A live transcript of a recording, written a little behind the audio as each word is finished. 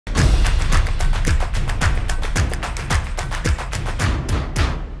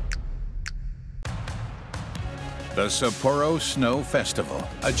The Sapporo Snow Festival,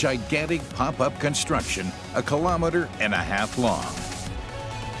 a gigantic pop-up construction 1.5 kilometers long.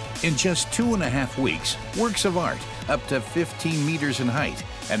 In just 2.5 weeks, works of art up to 15 meters in height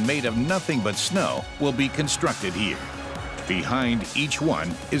and made of nothing but snow will be constructed here. Behind each one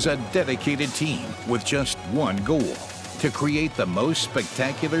is a dedicated team with just one goal: to create the most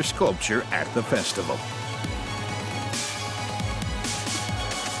spectacular sculpture at the festival.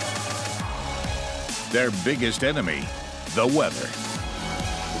 Their biggest enemy, the weather.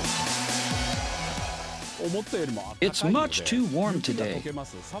 It's much too warm today.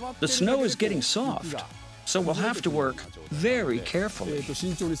 The snow is getting soft, so we'll have to work very carefully.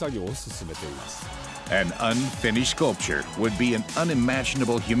 An unfinished sculpture would be an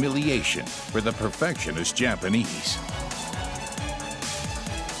unimaginable humiliation for the perfectionist Japanese.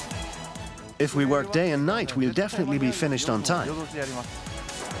 If we work day and night, we'll definitely be finished on time.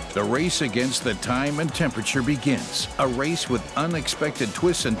 The race against the time and temperature begins, a race with unexpected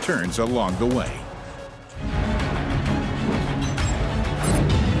twists and turns along the way.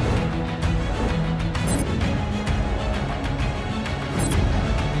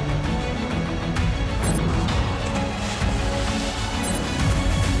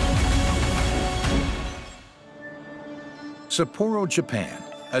 Sapporo, Japan,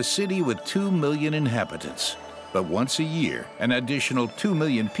 a city with 2 million inhabitants. But once a year, an additional 2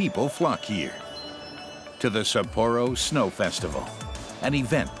 million people flock here to the Sapporo Snow Festival, an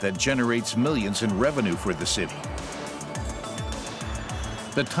event that generates millions in revenue for the city.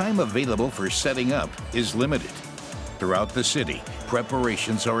 The time available for setting up is limited. Throughout the city,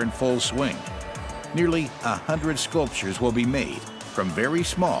 preparations are in full swing. Nearly 100 sculptures will be made, from very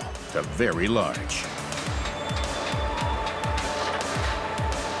small to very large.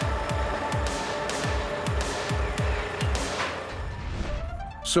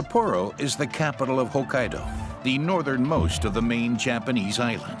 Sapporo is the capital of Hokkaido, the northernmost of the main Japanese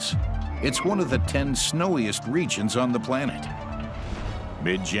islands. It's one of the 10 snowiest regions on the planet.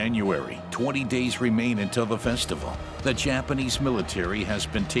 Mid-January, 20 days remain until the festival. The Japanese military has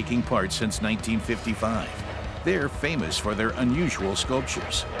been taking part since 1955. They're famous for their unusual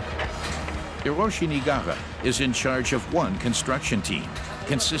sculptures. Hiroshi Nigara is in charge of one construction team,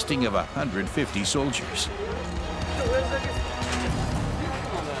 consisting of 150 soldiers.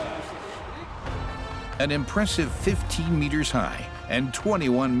 An impressive 15 meters high and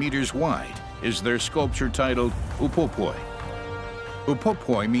 21 meters wide is their sculpture titled Upopoi.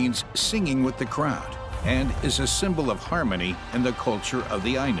 Upopoi means singing with the crowd and is a symbol of harmony in the culture of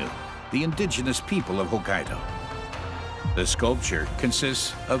the Ainu, the indigenous people of Hokkaido. The sculpture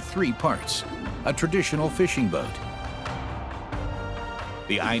consists of 3 parts: a traditional fishing boat,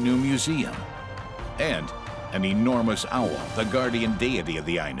 the Ainu Museum, and an enormous owl, the guardian deity of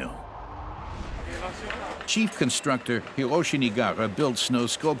the Ainu. Chief constructor Hiroshi Nigara built snow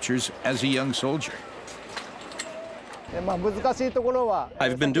sculptures as a young soldier.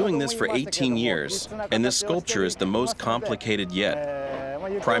 I've been doing this for 18 years, and this sculpture is the most complicated yet,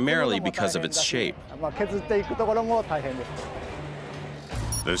 primarily because of its shape.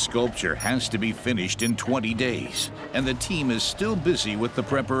 The sculpture has to be finished in 20 days, and the team is still busy with the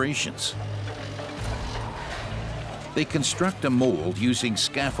preparations. They construct a mold using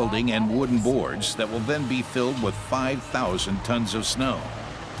scaffolding and wooden boards that will then be filled with 5,000 tons of snow.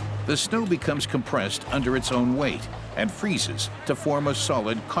 The snow becomes compressed under its own weight and freezes to form a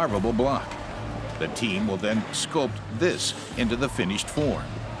solid carvable block. The team will then sculpt this into the finished form.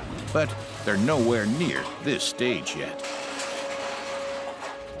 But they're nowhere near this stage yet.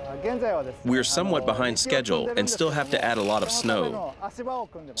 We're somewhat behind schedule and still have to add a lot of snow,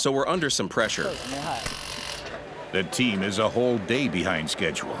 so we're under some pressure. The team is a whole day behind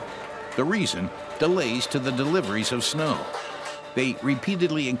schedule. The reason? Delays to the deliveries of snow. They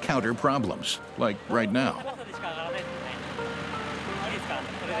repeatedly encounter problems, like right now.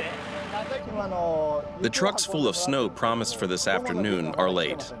 The trucks full of snow promised for this afternoon are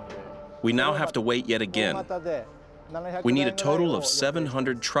late. We now have to wait yet again. We need a total of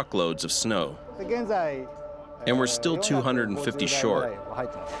 700 truckloads of snow, and we're still 250 short.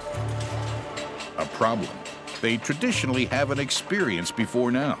 A problem they traditionally haven't experienced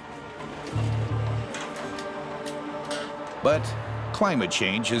before now. But climate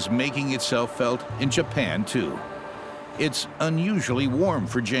change is making itself felt in Japan too. It's unusually warm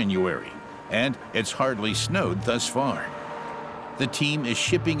for January, and it's hardly snowed thus far. The team is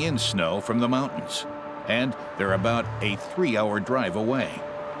shipping in snow from the mountains, and they're about a 3-hour drive away.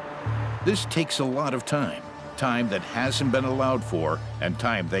 This takes a lot of time that hasn't been allowed for, and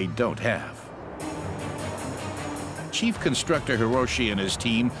time they don't have. Chief Constructor Hiroshi and his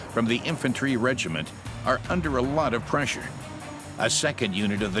team from the Infantry Regiment are under a lot of pressure. A second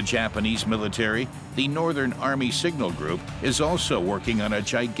unit of the Japanese military, the Northern Army Signal Group, is also working on a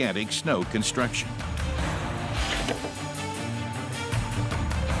gigantic snow construction.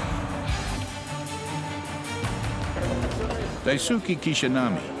 Daisuke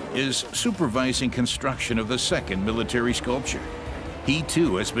Kishinami is supervising construction of the second military sculpture. He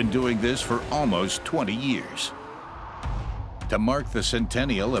too has been doing this for almost 20 years. To mark the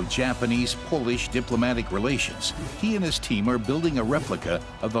centennial of Japanese-Polish diplomatic relations, he and his team are building a replica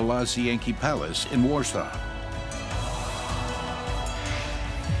of the Lazienki Palace in Warsaw.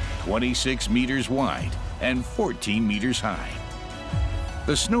 26 meters wide and 14 meters high.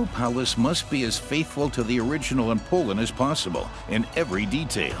 The Snow Palace must be as faithful to the original in Poland as possible in every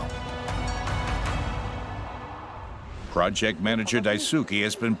detail. Project manager Daisuke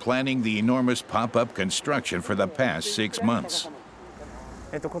has been planning the enormous pop-up construction for the past 6 months.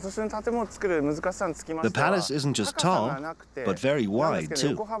 The palace isn't just tall, but very wide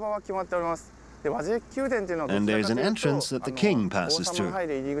too. And there's an entrance that the king passes through.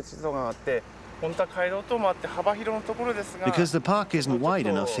 Because the park isn't wide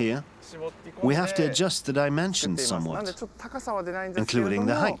enough here, we have to adjust the dimensions somewhat, including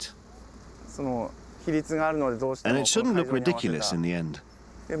the height. And it shouldn't look ridiculous in the end.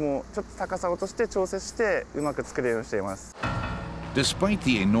 Despite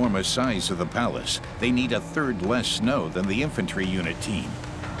the enormous size of the palace, they need a third less snow than the infantry unit team.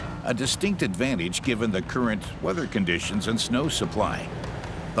 A distinct advantage given the current weather conditions and snow supply.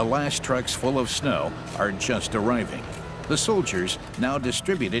 The last trucks full of snow are just arriving. The soldiers now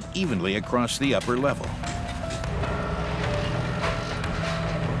distribute it evenly across the upper level.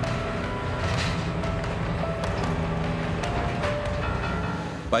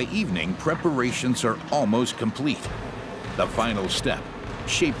 By evening, preparations are almost complete. The final step,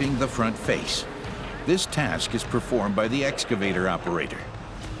 shaping the front face. This task is performed by the excavator operator.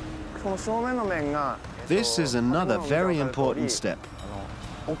 This is another very important step.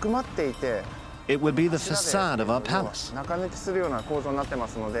 It will be the facade of our palace.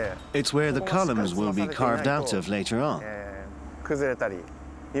 It's where the columns will be carved out of later on.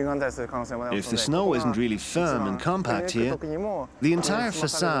 If the snow isn't really firm and compact here, the entire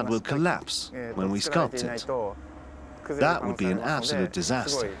facade will collapse when we sculpt it. That would be an absolute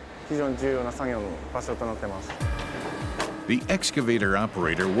disaster. The excavator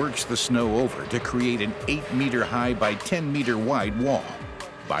operator works the snow over to create an 8-meter high by 10-meter wide wall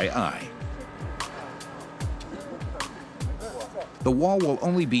by eye. The wall will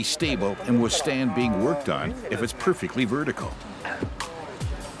only be stable and withstand being worked on if it's perfectly vertical.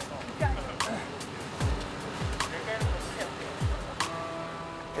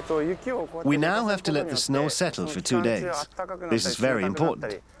 We now have to let the snow settle for 2 days. This is very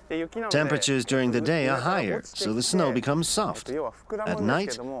important. Temperatures during the day are higher, so the snow becomes soft. At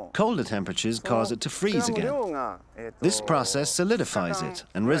night, colder temperatures cause it to freeze again. This process solidifies it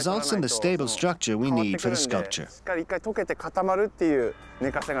and results in the stable structure we need for the sculpture.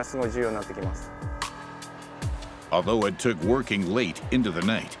 Although it took working late into the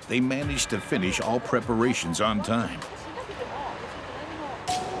night, they managed to finish all preparations on time.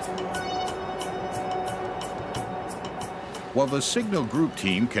 While the Signal Group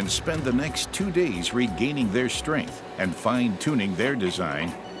team can spend the next 2 days regaining their strength and fine-tuning their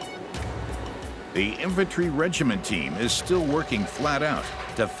design, the Infantry Regiment team is still working flat out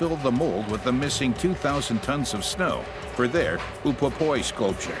to fill the mold with the missing 2,000 tons of snow for their Upopoi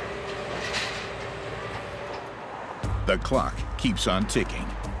sculpture. The clock keeps on ticking.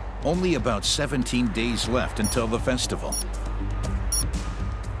 Only about 17 days left until the festival.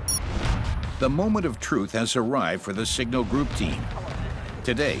 The moment of truth has arrived for the Signal Group team.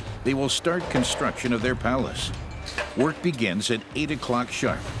 Today, they will start construction of their palace. Work begins at 8 o'clock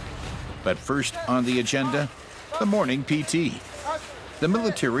sharp. But first on the agenda, the morning PT. The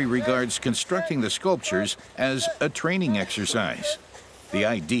military regards constructing the sculptures as a training exercise. The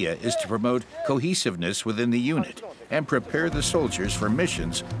idea is to promote cohesiveness within the unit and prepare the soldiers for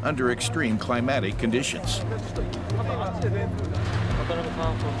missions under extreme climatic conditions.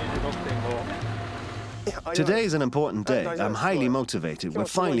 Today is an important day. I'm highly motivated. We're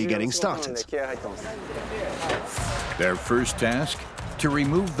finally getting started. Their first task? To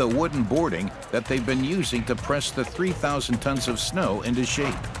remove the wooden boarding that they've been using to press the 3,000 tons of snow into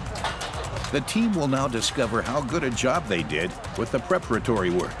shape. The team will now discover how good a job they did with the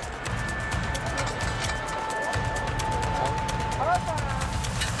preparatory work.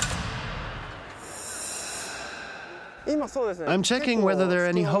 I'm checking whether there are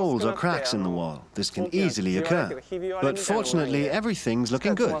any holes or cracks in the wall. This can easily occur. But fortunately, everything's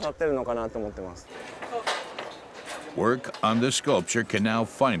looking good. Work on the sculpture can now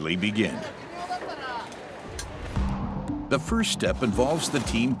finally begin. The first step involves the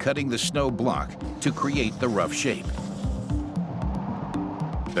team cutting the snow block to create the rough shape.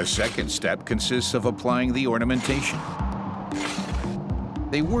 The second step consists of applying the ornamentation.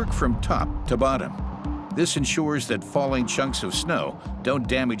 They work from top to bottom. This ensures that falling chunks of snow don't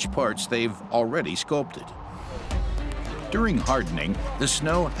damage parts they've already sculpted. During hardening, the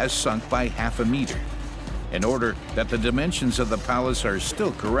snow has sunk by ½ meter. In order that the dimensions of the palace are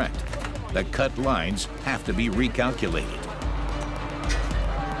still correct, the cut lines have to be recalculated.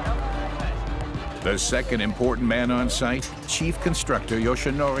 The second important man on site, Chief Constructor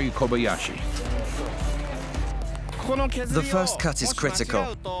Yoshinori Kobayashi. The first cut is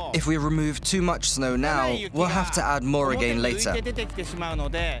critical. If we remove too much snow now, we'll have to add more again later.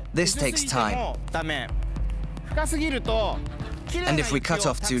 This takes time. And if we cut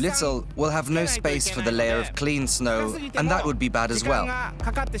off too little, we'll have no space for the layer of clean snow, and that would be bad as well.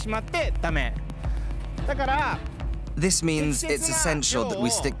 This means it's essential that we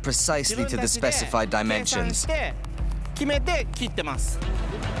stick precisely to the specified dimensions.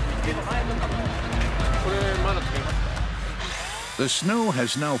 The snow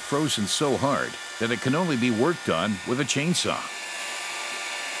has now frozen so hard that it can only be worked on with a chainsaw.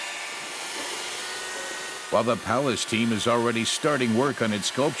 While the palace team is already starting work on its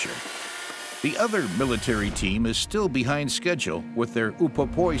sculpture, the other military team is still behind schedule with their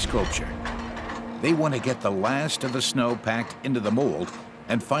Upopoi sculpture. They want to get the last of the snow packed into the mold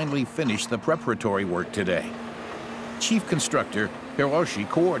and finally finish the preparatory work today. Chief Constructor Hiroshi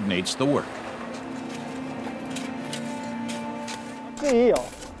coordinates the work.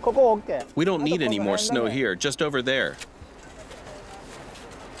 We don't need any more snow here, just over there.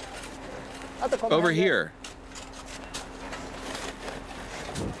 Over here.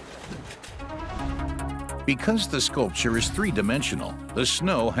 Because the sculpture is three-dimensional, the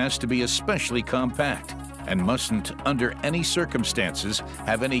snow has to be especially compact and mustn't, under any circumstances,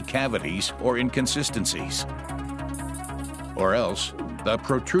 have any cavities or inconsistencies. Or else, the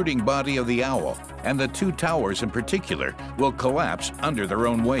protruding body of the owl and the two towers in particular will collapse under their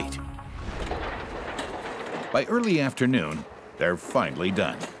own weight. By early afternoon, they're finally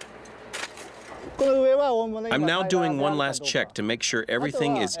done. I'm now doing one last check to make sure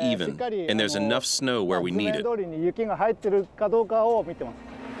everything is even and there's enough snow where we need it.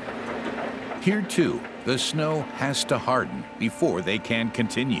 Here too, the snow has to harden before they can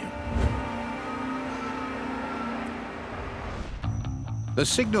continue. The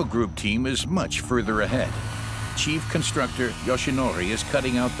Signal Group team is much further ahead. Chief Constructor Yoshinori is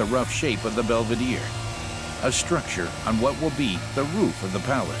cutting out the rough shape of the belvedere, a structure on what will be the roof of the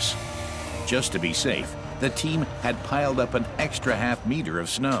palace. Just to be safe, the team had piled up an extra ½ meter of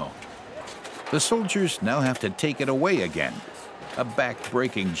snow. The soldiers now have to take it away again, a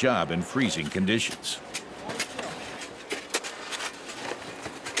back-breaking job in freezing conditions.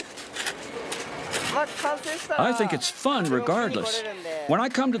 I think it's fun regardless. When I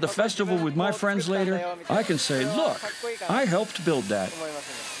come to the festival with my friends later, I can say, look, I helped build that.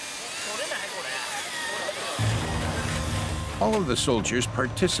 All of the soldiers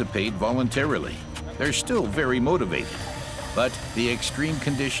participate voluntarily. They're still very motivated, but the extreme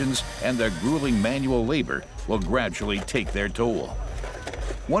conditions and the grueling manual labor will gradually take their toll.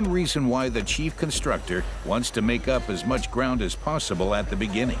 One reason why the chief constructor wants to make up as much ground as possible at the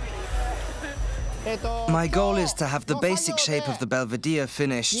beginning. My goal is to have the basic shape of the belvedere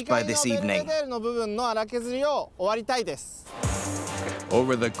finished by this evening.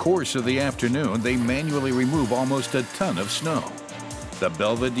 Over the course of the afternoon, they manually remove almost a ton of snow. The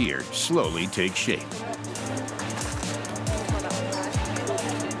belvedere slowly takes shape.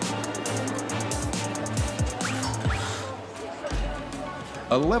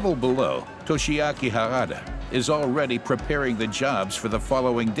 A level below, Toshiaki Harada is already preparing the jobs for the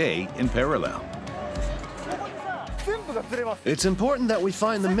following day in parallel. It's important that we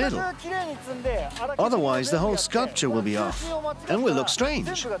find the middle. Otherwise, the whole sculpture will be off, and will look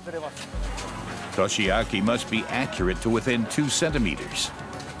strange. Toshiaki must be accurate to within 2 centimeters.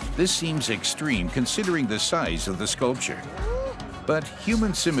 This seems extreme considering the size of the sculpture. But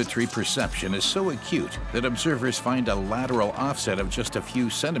human symmetry perception is so acute that observers find a lateral offset of just a few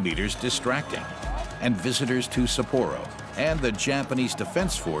centimeters distracting. And visitors to Sapporo and the Japanese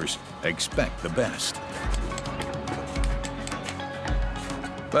Defense Force expect the best.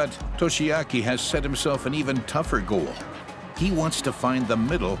 But Toshiaki has set himself an even tougher goal. He wants to find the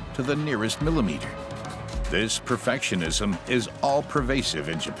middle to the nearest millimeter. This perfectionism is all-pervasive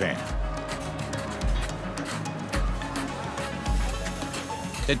in Japan.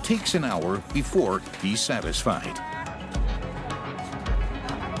 It takes an hour before he's satisfied.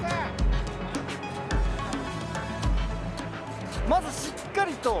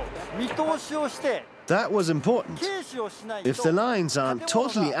 That was important. If the lines aren't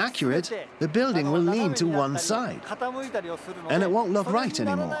totally accurate, the building will lean to one side, and it won't look right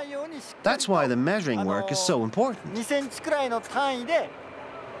anymore. That's why the measuring work is so important.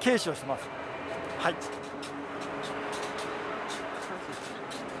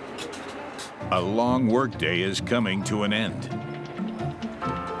 A long workday is coming to an end.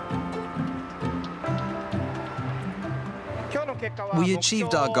 We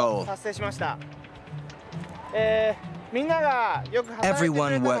achieved our goal.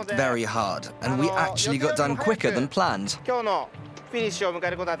 Everyone worked very hard, and we actually got done quicker than planned.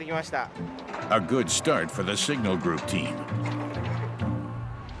 A good start for the Signal Group team.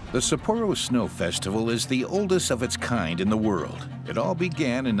 The Sapporo Snow Festival is the oldest of its kind in the world. It all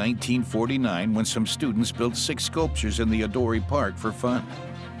began in 1949 when some students built 6 sculptures in the Odori Park for fun.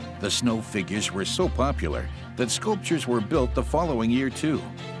 The snow figures were so popular that sculptures were built the following year too.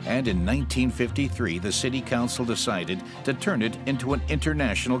 And in 1953, the City Council decided to turn it into an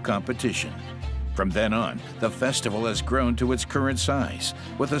international competition. From then on, the festival has grown to its current size,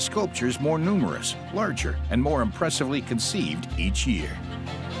 with the sculptures more numerous, larger, and more impressively conceived each year.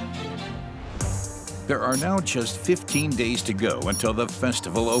 There are now just 15 days to go until the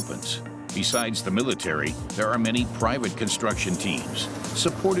festival opens. Besides the military, there are many private construction teams,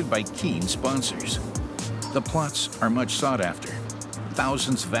 supported by keen sponsors. The plots are much sought after.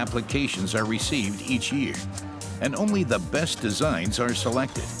 Thousands of applications are received each year, and only the best designs are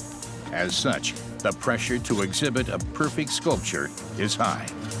selected. As such, the pressure to exhibit a perfect sculpture is high.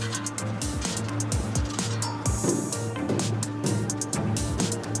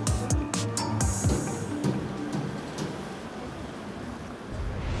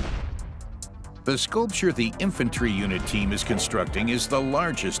 The sculpture the infantry unit team is constructing is the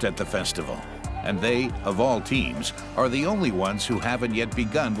largest at the festival, and they, of all teams, are the only ones who haven't yet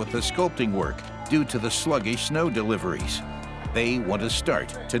begun with the sculpting work due to the sluggish snow deliveries. They want to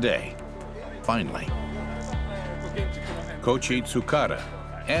start today. Finally. Koichi Tsukada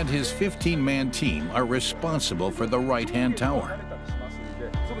and his 15-man team are responsible for the right-hand tower.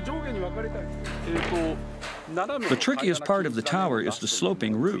 The trickiest part of the tower is the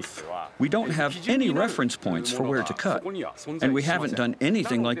sloping roof. We don't have any reference points for where to cut, and we haven't done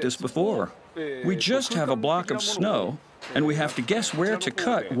anything like this before. We just have a block of snow, and we have to guess where to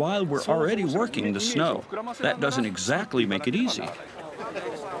cut while we're already working the snow. That doesn't exactly make it easy.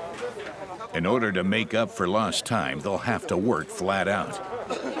 In order to make up for lost time, they'll have to work flat out.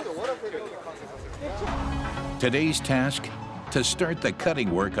 Today's task? To start the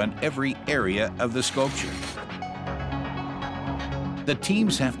cutting work on every area of the sculpture. The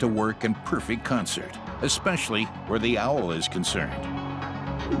teams have to work in perfect concert, especially where the owl is concerned.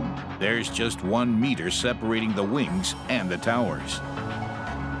 There's just 1 meter separating the wings and the towers.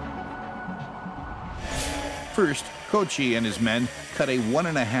 First, Koichi and his men cut a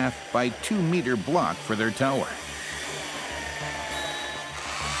 1.5 by 2 meter block for their tower.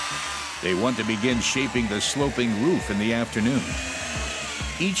 They want to begin shaping the sloping roof in the afternoon.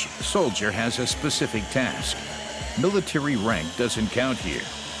 Each soldier has a specific task. Military rank doesn't count here,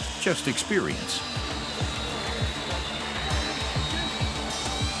 just experience.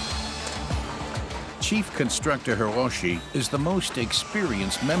 Chief Constructor Hiroshi is the most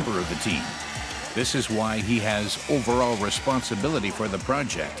experienced member of the team. This is why he has overall responsibility for the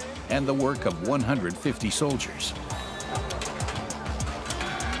project and the work of 150 soldiers.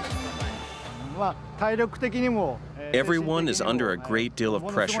 Everyone is under a great deal of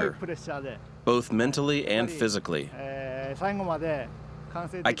pressure, both mentally and physically.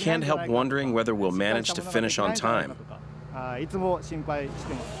 I can't help wondering whether we'll manage to finish on time.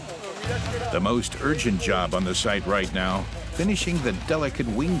 The most urgent job on the site right now, finishing the delicate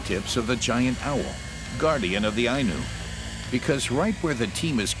wingtips of the giant owl, guardian of the Ainu. Because right where the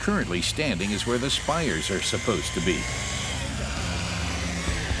team is currently standing is where the spires are supposed to be.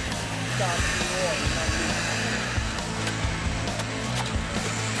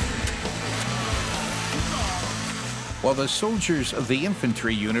 While the soldiers of the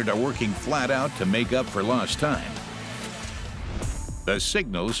infantry unit are working flat out to make up for lost time, the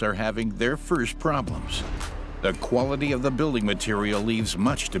signals are having their first problems. The quality of the building material leaves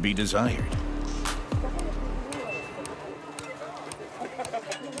much to be desired.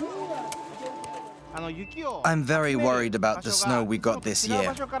 I'm very worried about the snow we got this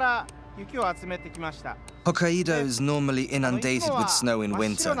year. Hokkaido is normally inundated with snow in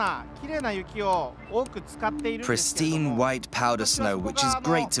winter. Pristine white powder snow, which is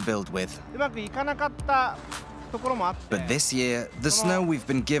great to build with. But this year, the snow we've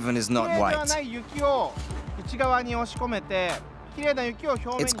been given is not white.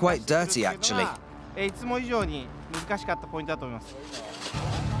 It's quite dirty, actually.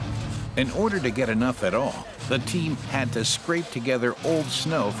 In order to get enough at all, the team had to scrape together old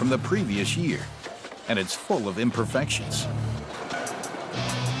snow from the previous year, and it's full of imperfections.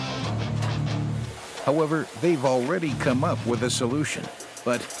 However, they've already come up with a solution,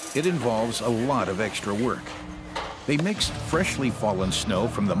 but it involves a lot of extra work. They mix freshly fallen snow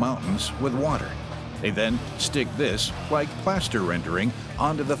from the mountains with water. They then stick this, like plaster rendering,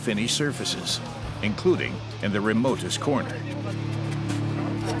 onto the finished surfaces, including in the remotest corner.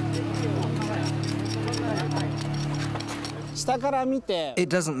 It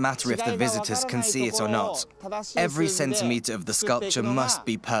doesn't matter if the visitors can see it or not. Every centimeter of the sculpture must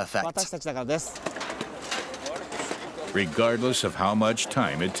be perfect, regardless of how much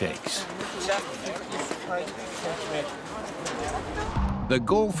time it takes. The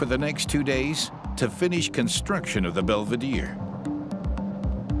goal for the next 2 days, to finish construction of the Belvedere.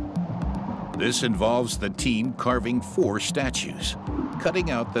 This involves the team carving 4 statues,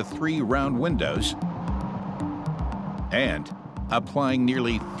 cutting out the 3 round windows, and applying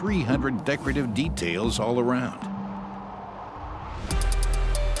nearly 300 decorative details all around.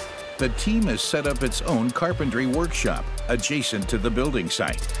 The team has set up its own carpentry workshop adjacent to the building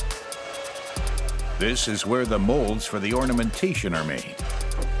site. This is where the molds for the ornamentation are made.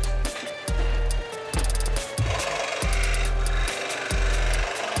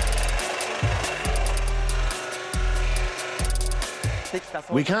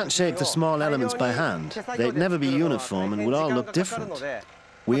 We can't shape the small elements by hand. They'd never be uniform and would all look different.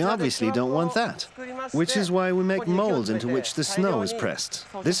 We obviously don't want that, which is why we make molds into which the snow is pressed.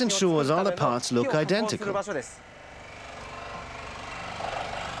 This ensures all the parts look identical.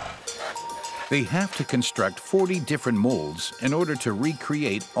 They have to construct 40 different molds in order to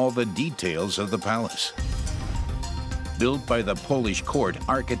recreate all the details of the palace. Built by the Polish court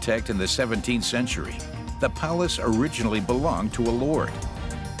architect in the 17th century, the palace originally belonged to a lord.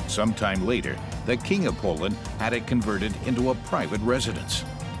 Sometime later, the King of Poland had it converted into a private residence.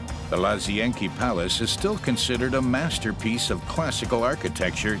 The Łazienki Palace is still considered a masterpiece of classical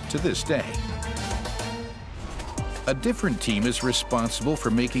architecture to this day. A different team is responsible for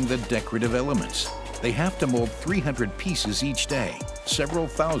making the decorative elements. They have to mold 300 pieces each day, several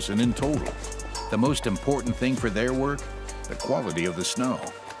thousand in total. The most important thing for their work, the quality of the snow.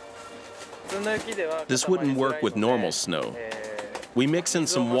 This wouldn't work with normal snow. We mix in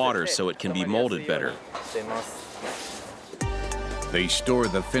some water so it can be molded better. They store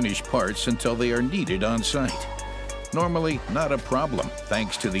the finished parts until they are needed on site. Normally, not a problem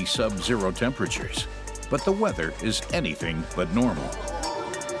thanks to the sub-zero temperatures, but the weather is anything but normal.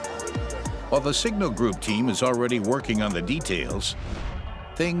 While the Signal Group team is already working on the details,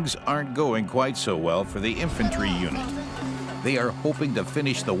 things aren't going quite so well for the infantry unit. They are hoping to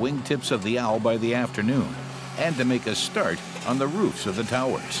finish the wingtips of the owl by the afternoon and to make a start on the roofs of the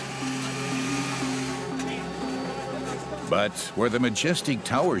towers. But where the majestic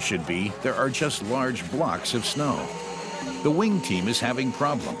towers should be, there are just large blocks of snow. The wing team is having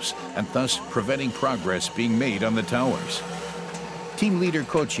problems and thus preventing progress being made on the towers. Team leader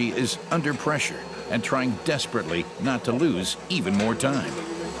Kochi is under pressure and trying desperately not to lose even more time.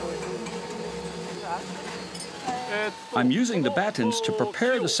 I'm using the battens to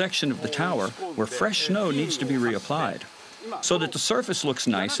prepare the section of the tower where fresh snow needs to be reapplied, so that the surface looks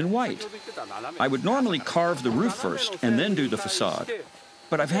nice and white. I would normally carve the roof first and then do the facade,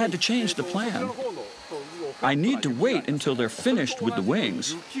 but I've had to change the plan. I need to wait until they're finished with the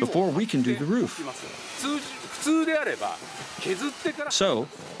wings before we can do the roof. So,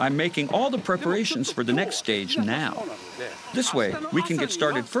 I'm making all the preparations for the next stage now. This way, we can get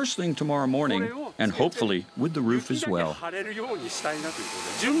started first thing tomorrow morning, and hopefully with the roof as well.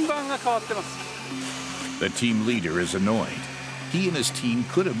 The team leader is annoyed. He and his team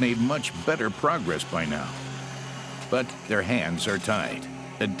could have made much better progress by now. But their hands are tied.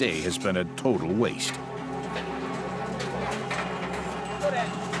 The day has been a total waste.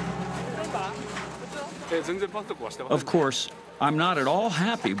 Of course, I'm not at all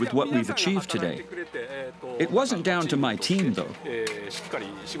happy with what we've achieved today. It wasn't down to my team, though.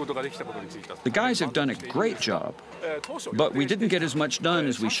 The guys have done a great job, but we didn't get as much done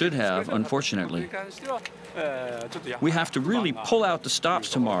as we should have, unfortunately. We have to really pull out the stops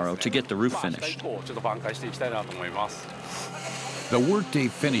tomorrow to get the roof finished. The workday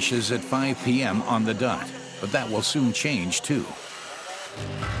finishes at 5 p.m. on the dot, but that will soon change, too.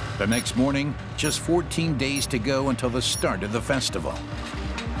 The next morning, just 14 days to go until the start of the festival.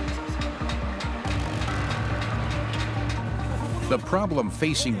 The problem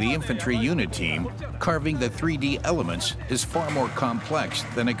facing the infantry unit team, carving the 3D elements, is far more complex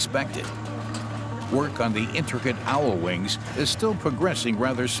than expected. Work on the intricate owl wings is still progressing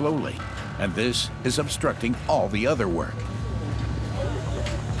rather slowly, and this is obstructing all the other work.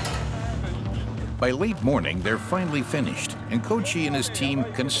 By late morning, they're finally finished, and Kochi and his team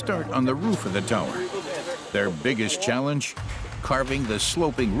can start on the roof of the tower. Their biggest challenge? Carving the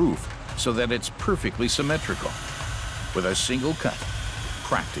sloping roof so that it's perfectly symmetrical. With a single cut,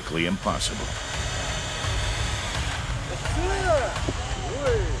 practically impossible.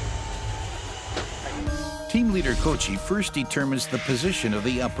 Team leader Kochi first determines the position of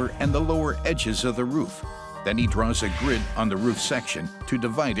the upper and the lower edges of the roof. Then he draws a grid on the roof section to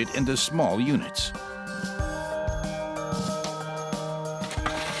divide it into small units.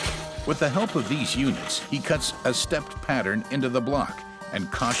 With the help of these units, he cuts a stepped pattern into the block and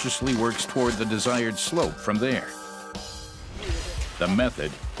cautiously works toward the desired slope from there. The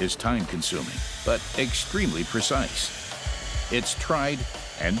method is time-consuming, but extremely precise. It's tried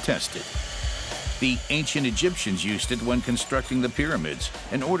and tested. The ancient Egyptians used it when constructing the pyramids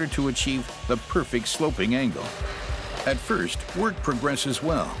in order to achieve the perfect sloping angle. At first, work progresses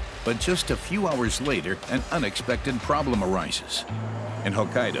well, but just a few hours later, an unexpected problem arises. In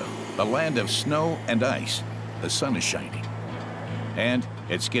Hokkaido, the land of snow and ice, the sun is shining. And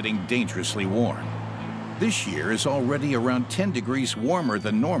it's getting dangerously warm. This year is already around 10 degrees warmer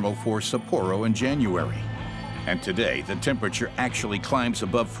than normal for Sapporo in January. And today, the temperature actually climbs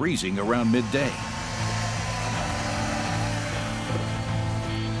above freezing around midday.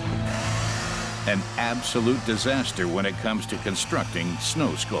 An absolute disaster when it comes to constructing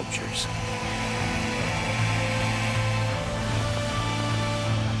snow sculptures.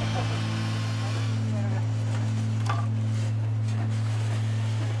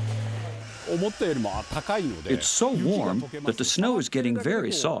 It's so warm that the snow is getting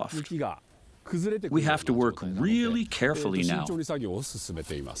very soft. We have to work really carefully now.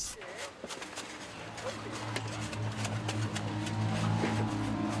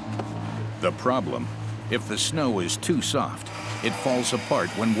 The problem, if the snow is too soft, it falls apart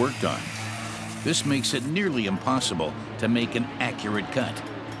when worked on. This makes it nearly impossible to make an accurate cut,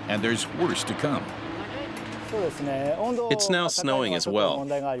 and there's worse to come. It's now snowing as well.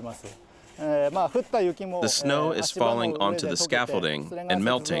 The snow is falling onto the scaffolding and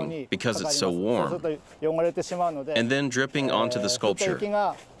melting because it's so warm, and then dripping onto the sculpture.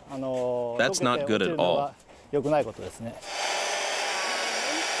 That's not good at all.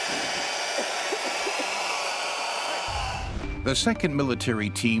 The second military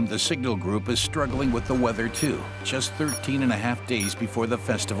team, the Signal Group, is struggling with the weather too, just 13.5 days before the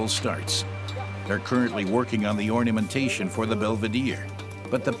festival starts. They're currently working on the ornamentation for the Belvedere,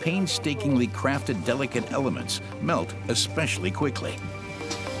 but the painstakingly crafted delicate elements melt especially quickly.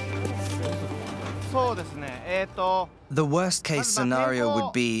 The worst-case scenario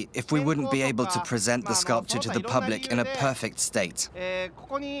would be if we wouldn't be able to present the sculpture to the public in a perfect state.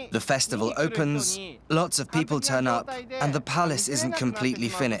 The festival opens, lots of people turn up, and the palace isn't completely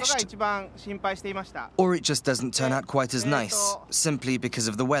finished. Or it just doesn't turn out quite as nice, simply because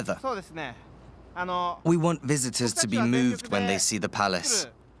of the weather. We want visitors to be moved when they see the palace,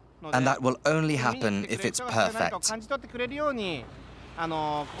 and that will only happen if it's perfect.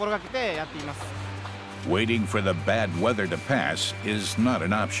 Waiting for the bad weather to pass is not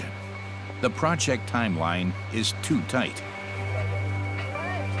an option. The project timeline is too tight.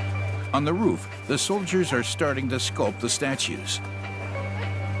 On the roof, the soldiers are starting to sculpt the statues.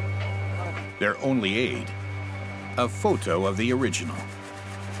 Their only aid, a photo of the original.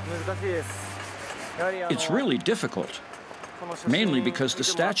 It's really difficult, mainly because the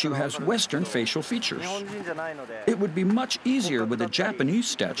statue has Western facial features. It would be much easier with a Japanese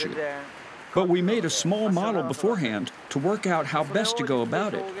statue. But we made a small model beforehand to work out how best to go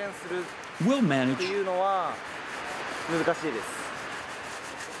about it. We'll manage.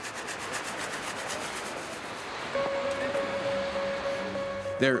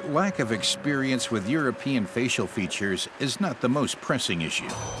 Their lack of experience with European facial features is not the most pressing issue.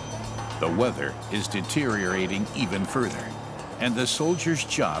 The weather is deteriorating even further, and the soldier's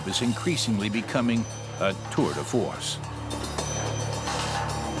job is increasingly becoming a tour de force.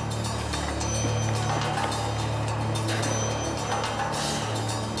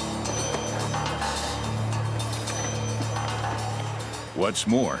 What's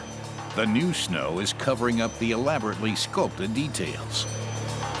more, the new snow is covering up the elaborately sculpted details.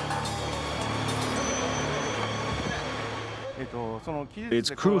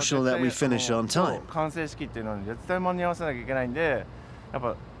 It's crucial that we finish on time.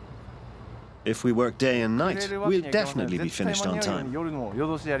 If we work day and night, we'll definitely be finished on time.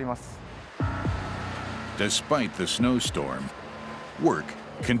 Despite the snowstorm, work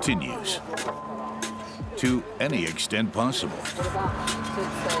continues to any extent possible.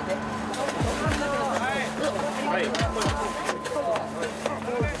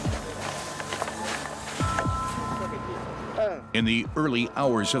 In the early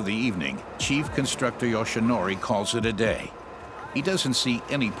hours of the evening, Chief Constructor Yoshinori calls it a day. He doesn't see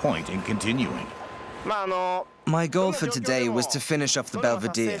any point in continuing. My goal for today was to finish off the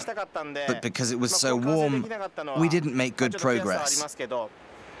Belvedere, but because it was so warm, we didn't make good progress.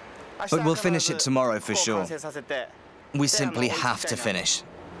 But we'll finish it tomorrow for sure. We simply have to finish.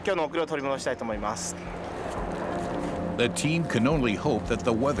 The team can only hope that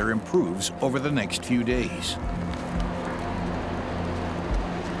the weather improves over the next few days.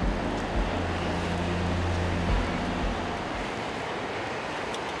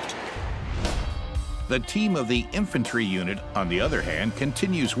 The team of the infantry unit, on the other hand,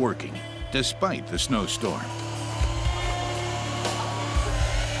 continues working, despite the snowstorm.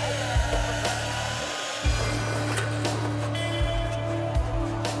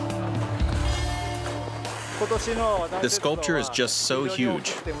 The sculpture is just so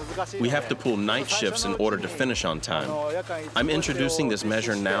huge. We have to pull night shifts in order to finish on time. I'm introducing this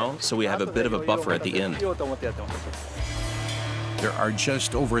measure now so we have a bit of a buffer at the end. There are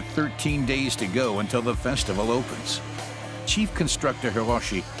just over 13 days to go until the festival opens. Chief Constructor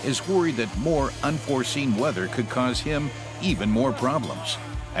Hiroshi is worried that more unforeseen weather could cause him even more problems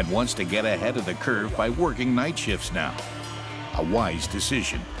and wants to get ahead of the curve by working night shifts now. A wise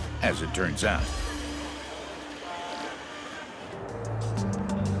decision, as it turns out.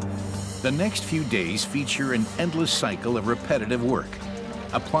 The next few days feature an endless cycle of repetitive work.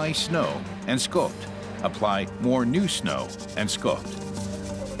 Apply snow and sculpt. Apply more new snow and sculpt.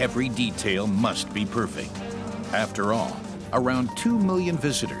 Every detail must be perfect. After all, around 2 million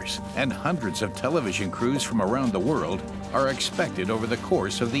visitors and hundreds of television crews from around the world are expected over the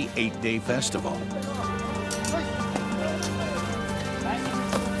course of the 8-day festival.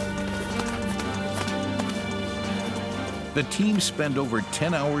 The team spend over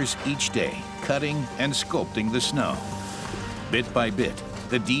 10 hours each day cutting and sculpting the snow. Bit by bit,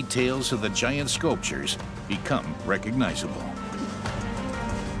 the details of the giant sculptures become recognizable.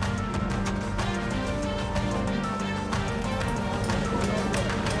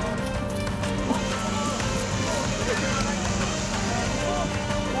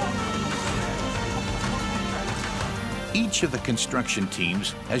 Each of the construction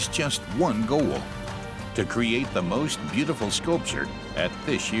teams has just one goal: to create the most beautiful sculpture at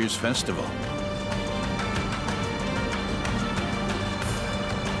this year's festival.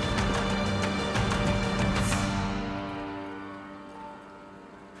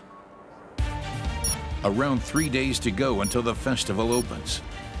 Around 3 days to go until the festival opens.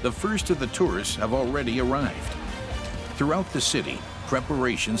 The first of the tourists have already arrived. Throughout the city,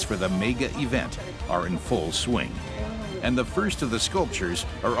 preparations for the mega event are in full swing, and the first of the sculptures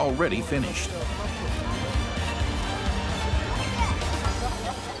are already finished.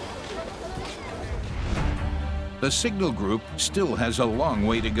 The signal group still has a long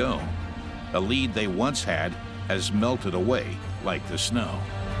way to go. The lead they once had has melted away like the snow.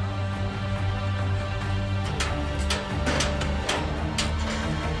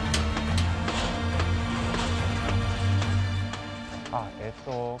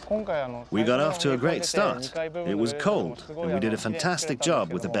 We got off to a great start. It was cold, and we did a fantastic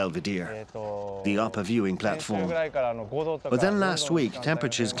job with the Belvedere, the upper viewing platform. But then last week,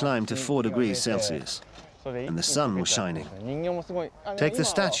 temperatures climbed to 4 degrees Celsius, and the sun was shining. Take the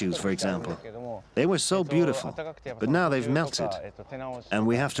statues, for example. They were so beautiful, but now they've melted, and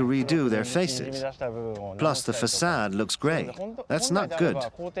we have to redo their faces. Plus, the facade looks grey. That's not good.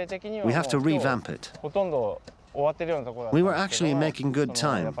 We have to revamp it. We were actually making good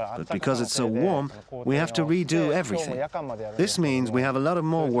time, but because it's so warm, we have to redo everything. This means we have a lot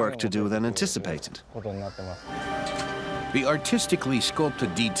more work to do than anticipated. The artistically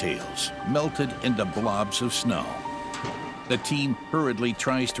sculpted details melted into blobs of snow. The team hurriedly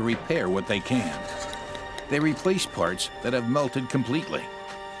tries to repair what they can. They replace parts that have melted completely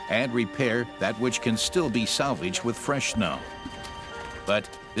and repair that which can still be salvaged with fresh snow. But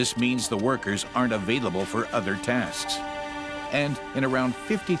this means the workers aren't available for other tasks. And in around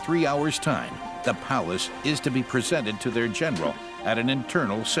 53 hours' time, the palace is to be presented to their general at an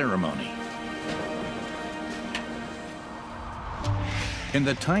internal ceremony. In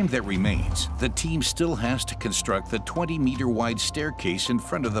the time that remains, the team still has to construct the 20-meter-wide staircase in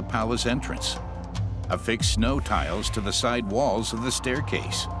front of the palace entrance. Affix snow tiles to the side walls of the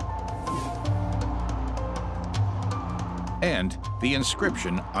staircase. and the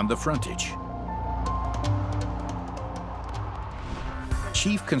inscription on the frontage.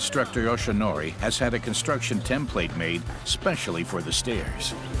 Chief Constructor Yoshinori has had a construction template made specially for the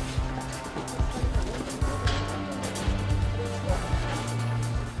stairs.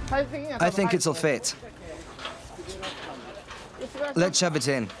 I think it'll fit. Let's shove it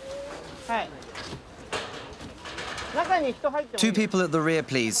in. 2 people at the rear,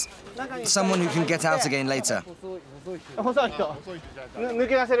 please. Someone who can get out again later.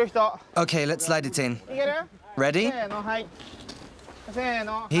 Okay, let's slide it in. Ready?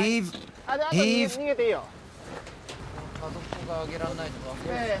 Heave. Heave.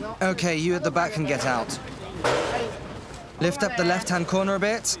 Okay, you at the back can get out. Lift up the left-hand corner a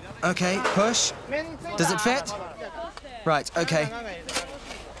bit. Okay, push. Does it fit? Right, okay.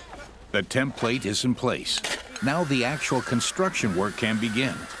 The template is in place. Now the actual construction work can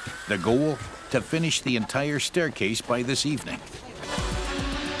begin. The goal, to finish the entire staircase by this evening.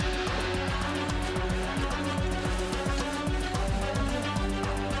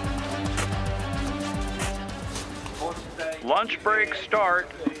 Lunch break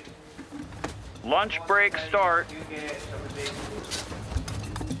start. Lunch break start.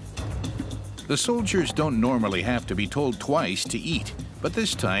 The soldiers don't normally have to be told twice to eat, but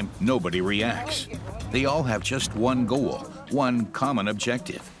this time nobody reacts. They all have just one goal, one common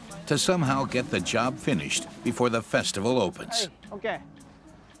objective, to somehow get the job finished before the festival opens.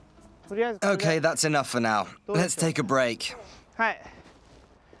 Okay, that's enough for now. Let's take a break.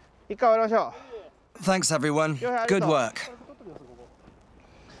 Thanks, everyone. Good work.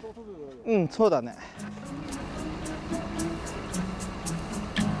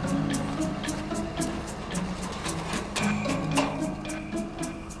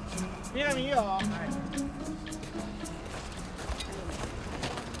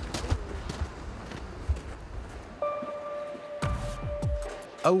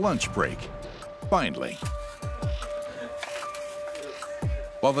 A lunch break, finally.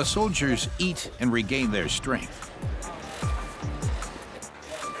 While the soldiers eat and regain their strength,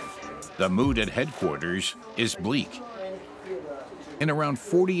 the mood at headquarters is bleak. In around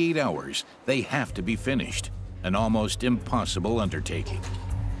 48 hours, they have to be finished, an almost impossible undertaking.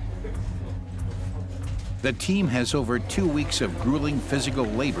 The team has over 2 weeks of grueling physical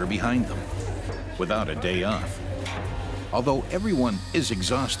labor behind them, without a day off. Although everyone is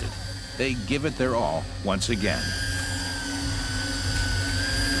exhausted, they give it their all once again.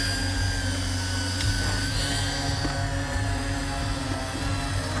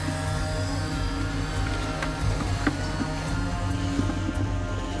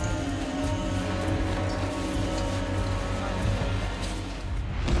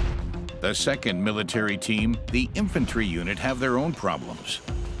 The second military team, the infantry unit, have their own problems,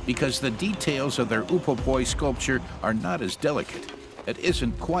 because the details of their upopoi sculpture are not as delicate. It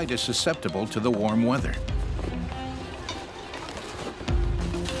isn't quite as susceptible to the warm weather.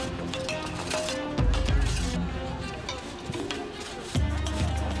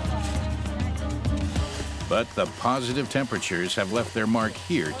 But the positive temperatures have left their mark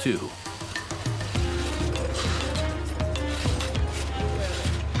here, too.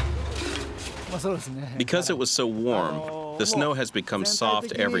 Because it was so warm, the snow has become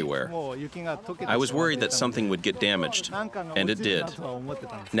soft everywhere. I was worried that something would get damaged, and it did.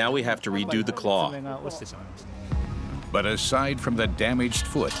 Now we have to redo the claw. But aside from the damaged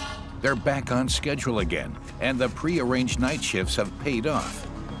foot, they're back on schedule again, and the pre-arranged night shifts have paid off.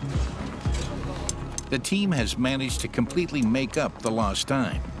 The team has managed to completely make up the lost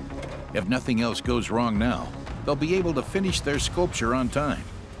time. If nothing else goes wrong now, they'll be able to finish their sculpture on time.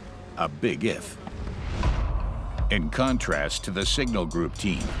 A big if. In contrast to the Signal Group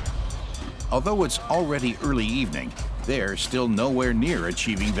team. Although it's already early evening, they're still nowhere near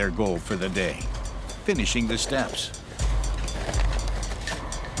achieving their goal for the day, finishing the steps.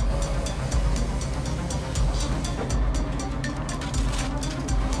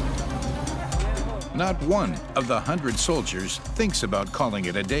 Not one of the 100 soldiers thinks about calling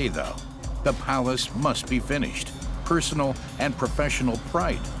it a day, though. The palace must be finished. Personal and professional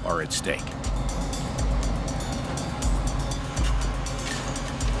pride are at stake.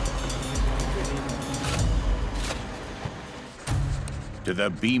 To the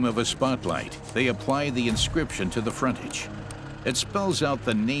beam of a spotlight, they apply the inscription to the frontage. It spells out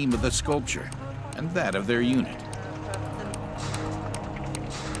the name of the sculpture and that of their unit.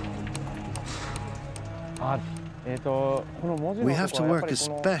 We have to work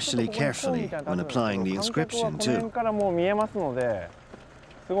especially carefully when applying the inscription, too.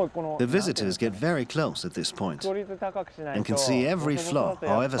 The visitors get very close at this point and can see every flaw,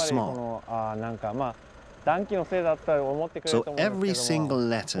 however small. So every single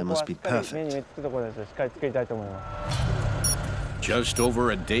letter must be perfect. Just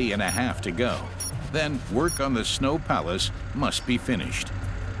over a day and a half to go. Then work on the Snow Palace must be finished.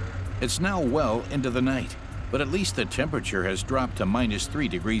 It's now well into the night, but at least the temperature has dropped to -3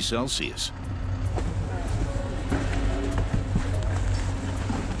 degrees Celsius.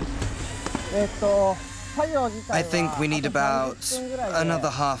 I think we need about another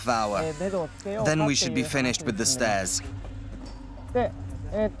half hour. Then we should be finished with the stairs.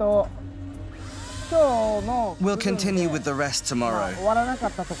 We'll continue with the rest tomorrow.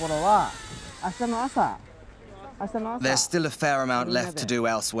 There's still a fair amount left to do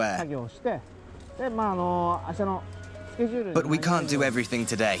elsewhere. But we can't do everything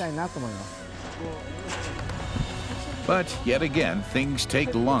today. But yet again, things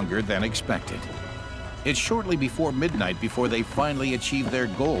take longer than expected. It's shortly before midnight before they finally achieve their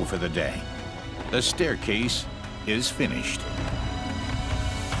goal for the day. The staircase is finished.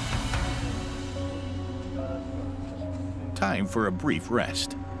 Time for a brief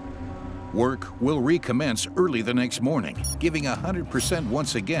rest. Work will recommence early the next morning, giving 100%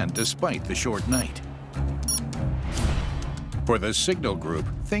 once again despite the short night. For the signal group,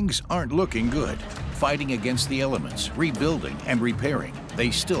 things aren't looking good. Fighting against the elements, rebuilding and repairing,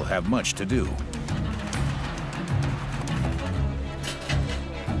 they still have much to do.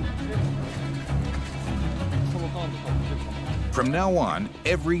 From now on,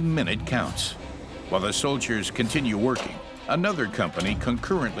 every minute counts. While the soldiers continue working, another company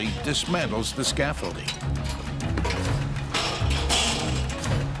concurrently dismantles the scaffolding.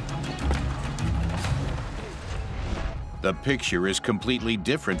 The picture is completely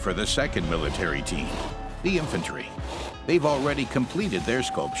different for the second military team, the infantry. They've already completed their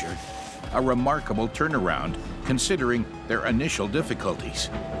sculpture, a remarkable turnaround considering their initial difficulties.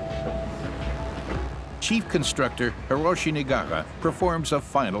 Chief Constructor Hiroshi Nigara performs a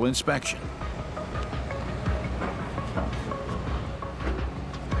final inspection.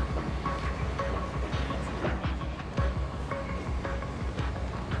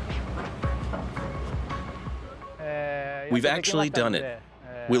 We've actually done it.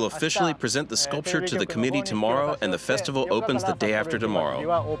 We'll officially present the sculpture to the committee tomorrow, and the festival opens the day after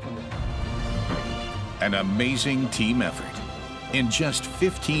tomorrow. An amazing team effort. In just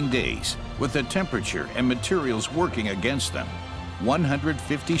 15 days, with the temperature and materials working against them,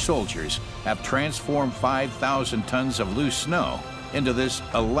 150 soldiers have transformed 5,000 tons of loose snow into this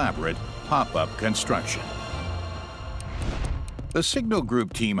elaborate pop-up construction. The Signal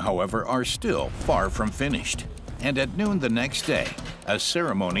Group team, however, are still far from finished. And at noon the next day, a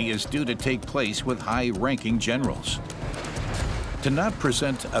ceremony is due to take place with high-ranking generals. To not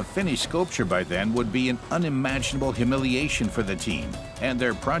present a finished sculpture by then would be an unimaginable humiliation for the team and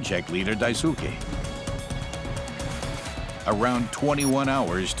their project leader, Daisuke. Around 21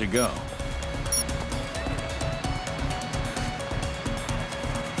 hours to go.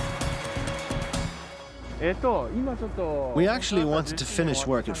 We actually wanted to finish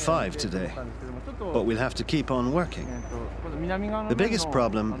work at 5 today, but we'll have to keep on working. The biggest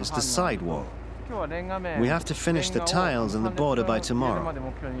problem is the sidewall. We have to finish the tiles and the border by tomorrow.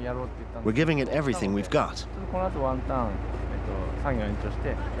 We're giving it everything we've got.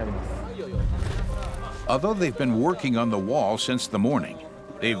 Although they've been working on the wall since the morning,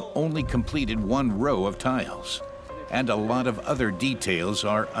 they've only completed one row of tiles, and a lot of other details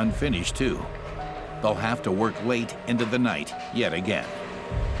are unfinished too. They'll have to work late into the night yet again.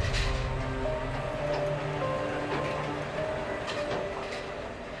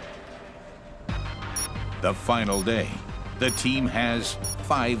 The final day. The team has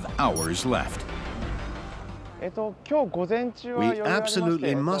 5 hours left. We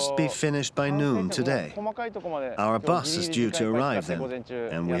absolutely must be finished by noon today. Our boss is due to arrive then,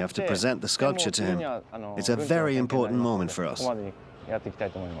 and we have to present the sculpture to him. It's a very important moment for us.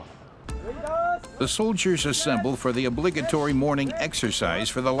 The soldiers assemble for the obligatory morning exercise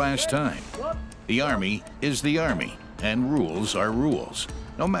for the last time. The army is the army, and rules are rules,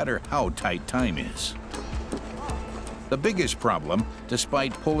 no matter how tight time is. The biggest problem,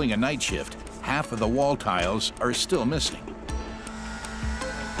 despite pulling a night shift, half of the wall tiles are still missing.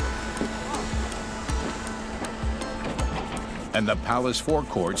 And the palace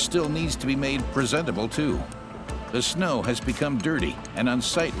forecourt still needs to be made presentable too. The snow has become dirty and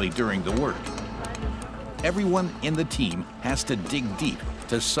unsightly during the work. Everyone in the team has to dig deep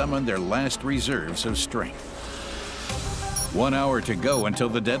to summon their last reserves of strength. 1 hour to go until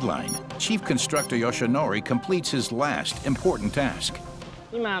the deadline. Chief Constructor Yoshinori completes his last important task.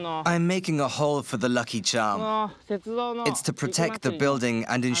 I'm making a hole for the lucky charm. It's to protect the building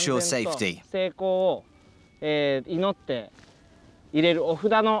and ensure safety. 祈って入れるお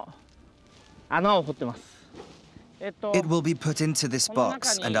札の穴を掘ってます。It will be put into this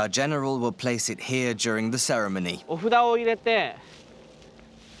box, and our general will place it here during the ceremony. お札を入れて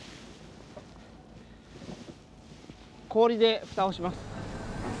氷で蓋をします。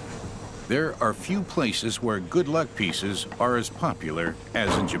 There are few places where good luck pieces are as popular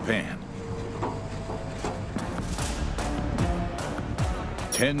as in Japan.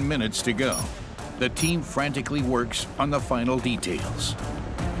 10 minutes to go. The team frantically works on the final details.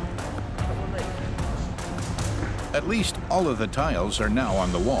 At least all of the tiles are now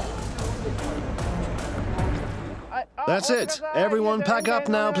on the wall. That's it. Everyone pack up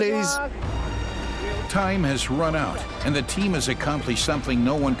now, please. Time has run out, and the team has accomplished something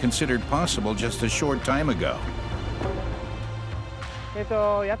no one considered possible just a short time ago.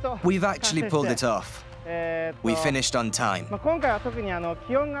 We've actually pulled it off. We finished on time.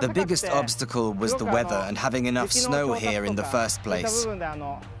 The biggest obstacle was the weather and having enough snow here in the first place.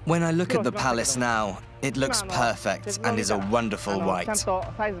 When I look at the palace now, it looks perfect and is a wonderful white.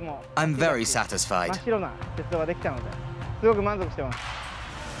 I'm very satisfied.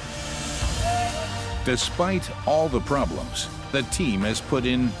 Despite all the problems, the team has put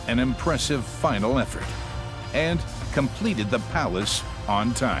in an impressive final effort and completed the palace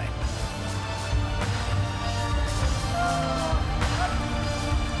on time.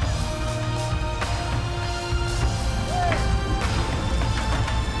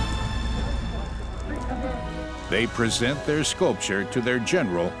 They present their sculpture to their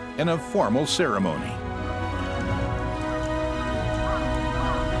general in a formal ceremony.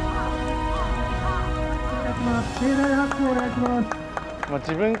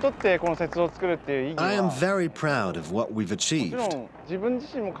 I am very proud of what we've achieved.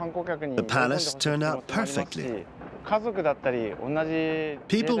 The palace turned out perfectly.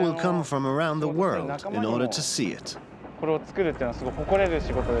 People will come from around the world in order to see it.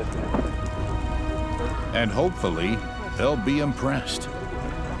 And hopefully, they'll be impressed.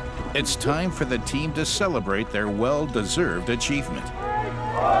 It's time for the team to celebrate their well-deserved achievement.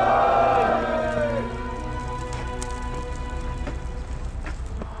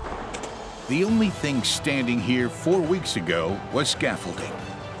 The only thing standing here 4 weeks ago was scaffolding.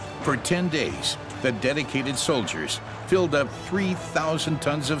 For 10 days, the dedicated soldiers filled up 3,000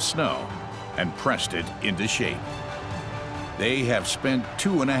 tons of snow and pressed it into shape. They have spent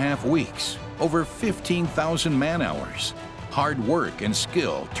 2.5 weeks, over 15,000 man-hours, hard work and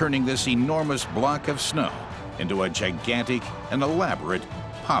skill turning this enormous block of snow into a gigantic and elaborate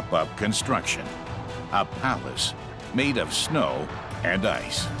pop-up construction, a palace made of snow and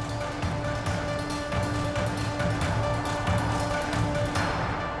ice.